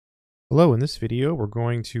Hello, in this video, we're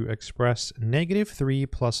going to express -3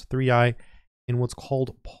 plus 3i in what's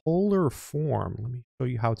called polar form. Let me show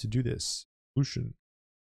you how to do this. Solution.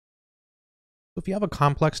 So if you have a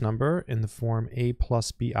complex number in the form a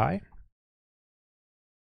plus bi,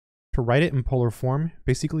 to write it in polar form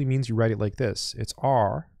basically means you write it like this. It's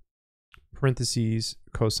r parentheses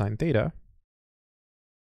cosine theta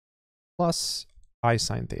plus I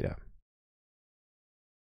sine theta.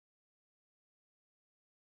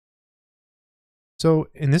 So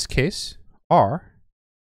in this case, r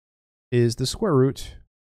is the square root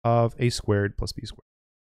of a squared plus b squared.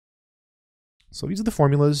 So these are the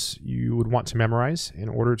formulas you would want to memorize in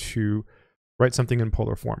order to write something in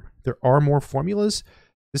polar form. There are more formulas.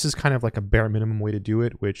 This is kind of like a bare minimum way to do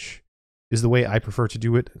it, which is the way I prefer to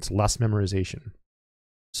do it. It's less memorization.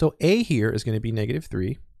 So a here is going to be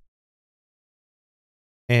 -3,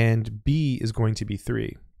 and b is going to be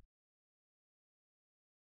 3.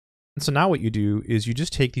 And so now what you do is you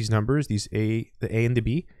just take these numbers, the a and the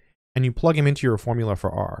b, and you plug them into your formula for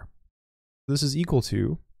r. This is equal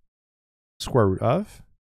to square root of,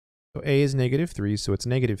 so a is -3, so it's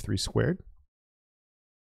 -3 squared,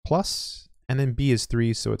 plus, and then b is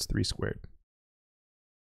 3, so it's 3 squared.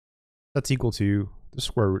 That's equal to the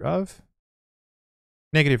square root of,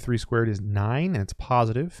 -3 squared is 9, and it's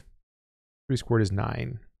positive. 3 squared is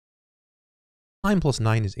 9. 9 plus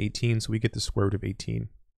 9 is 18, so we get the square root of 18.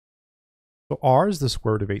 So r is the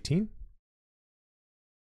square root of 18.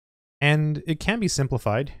 And it can be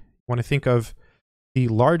simplified. You want to think of the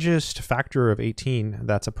largest factor of 18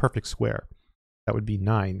 that's a perfect square. That would be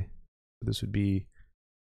 9. So this would be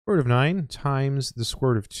square root of 9 times the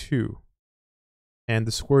square root of 2. And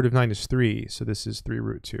the square root of 9 is 3, so this is 3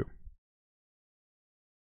 root 2.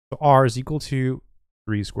 So r is equal to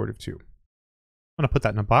 3 square root of 2. I'm going to put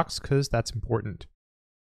that in a box because that's important.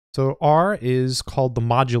 So r is called the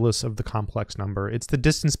modulus of the complex number. It's the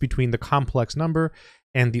distance between the complex number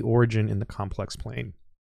and the origin in the complex plane.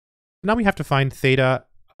 Now we have to find theta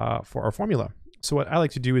for our formula. So what I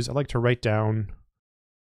like to do is I like to write down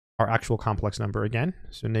our actual complex number again.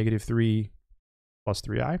 So -3 plus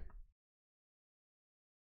 3i.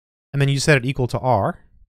 And then you set it equal to r,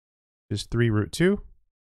 which is 3 root 2.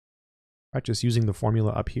 Right, just using the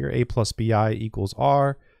formula up here, a plus bi equals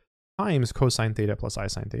r times cosine theta plus I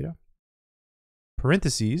sine theta,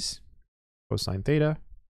 parentheses, cosine theta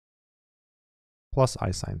plus I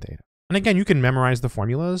sine theta. And again, you can memorize the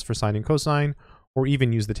formulas for sine and cosine, or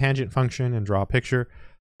even use the tangent function and draw a picture.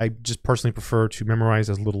 I just personally prefer to memorize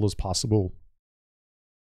as little as possible.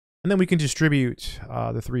 And then we can distribute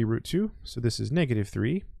the 3 root 2. So this is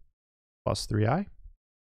 -3 plus 3i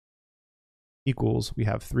equals, we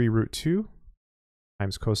have 3 root 2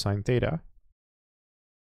 times cosine theta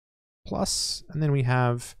plus, and then we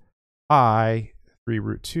have 3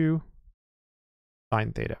 root 2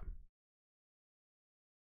 sine theta.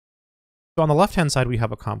 So on the left-hand side, we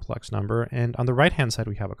have a complex number, and on the right-hand side,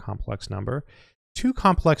 we have a complex number. Two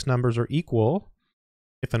complex numbers are equal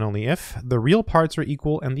if and only if the real parts are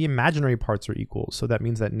equal and the imaginary parts are equal. So that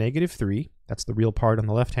means that -3, that's the real part on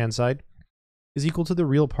the left-hand side, is equal to the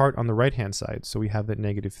real part on the right-hand side. So we have that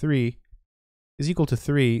 -3 is equal to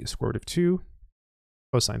 3 square root of 2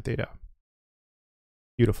 cosine theta.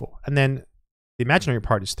 Beautiful. And then the imaginary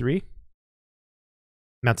part is 3.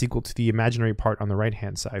 And that's equal to the imaginary part on the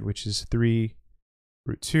right-hand side, which is 3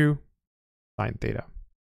 root 2 sine theta.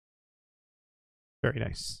 Very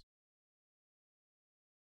nice.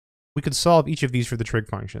 We could solve each of these for the trig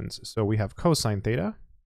functions. So we have cosine theta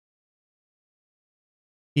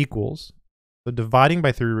equals, so dividing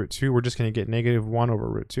by 3 root 2, we're just going to get -1 over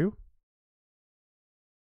root 2.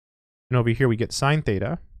 And over here we get sine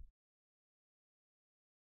theta.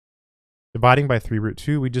 Dividing by 3 root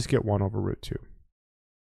 2, we just get 1 over root 2.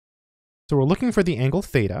 So we're looking for the angle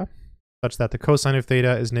theta, such that the cosine of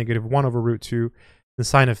theta is -1 over root 2, the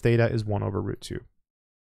sine of theta is 1 over root 2.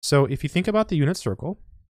 So if you think about the unit circle,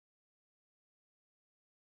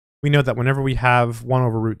 we know that whenever we have 1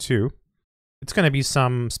 over root 2, it's going to be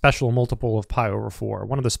some special multiple of pi over 4,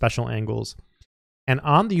 one of the special angles. And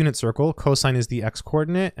on the unit circle, cosine is the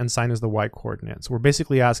x-coordinate and sine is the y-coordinate. So we're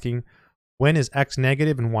basically asking, when is x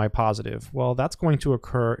negative and y positive? Well, that's going to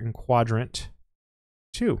occur in quadrant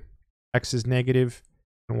 2. X is negative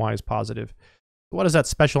and y is positive. What is that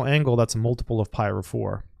special angle that's a multiple of pi over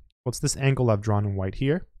 4? Well, it's this angle I've drawn in white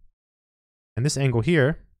here. And this angle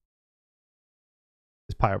here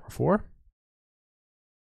is pi over 4.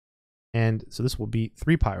 And so this will be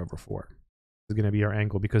 3 pi over 4. This is going to be our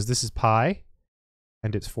angle because this is pi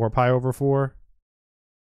and it's 4 pi over 4.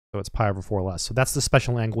 So it's pi over 4 less. So that's the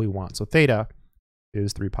special angle we want. So theta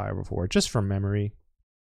is 3 pi over 4, just from memory.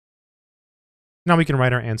 Now we can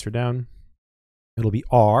write our answer down. It'll be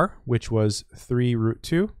r, which was 3 root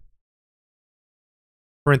 2,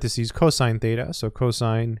 parentheses cosine theta, so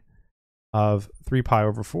cosine of 3 pi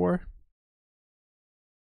over 4,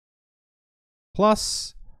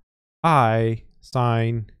 plus I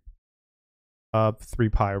sine of 3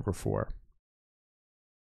 pi over 4.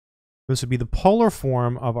 This would be the polar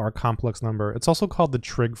form of our complex number. It's also called the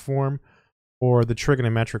trig form or the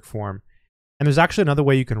trigonometric form. And there's actually another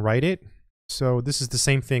way you can write it. So this is the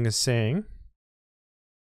same thing as saying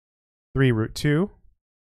 3 root 2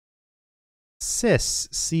 cis,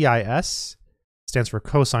 C-I-S, stands for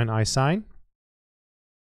cosine I sine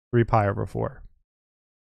 3 pi over 4.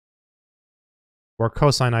 Or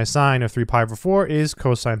cosine I sine of 3 pi over 4 is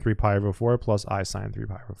cosine 3 pi over 4 plus I sine 3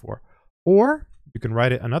 pi over 4. Or you can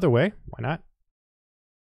write it another way. Why not?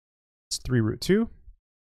 It's 3 root 2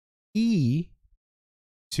 e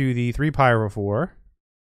to the 3 pi over 4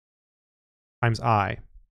 times I,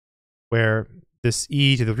 where this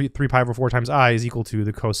e to the 3 pi over 4 times I is equal to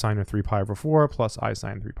the cosine of 3 pi over 4 plus I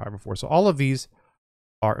sine 3 pi over 4. So all of these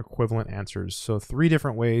are equivalent answers. So 3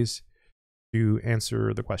 different ways to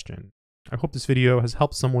answer the question. I hope this video has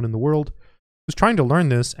helped someone in the world who's trying to learn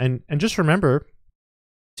this. And just remember,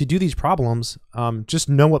 to do these problems, just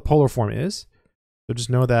know what polar form is. So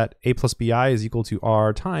just know that a plus bi is equal to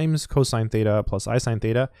r times cosine theta plus I sine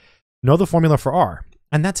theta. Know the formula for r.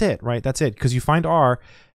 And that's it, right? That's it. Because you find r,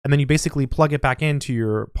 and then you basically plug it back into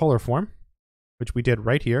your polar form, which we did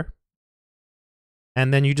right here.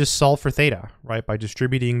 And then you just solve for theta, right? By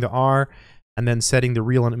distributing the r and then setting the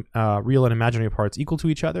real and imaginary parts equal to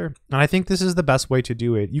each other. And I think this is the best way to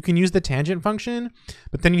do it. You can use the tangent function,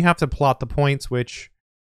 but then you have to plot the points, which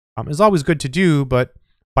is always good to do. But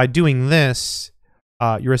by doing this,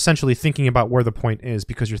 you're essentially thinking about where the point is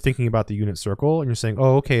because you're thinking about the unit circle and you're saying,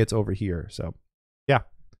 oh, okay, it's over here. So yeah,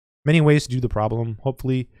 many ways to do the problem.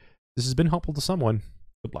 Hopefully this has been helpful to someone.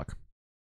 Good luck.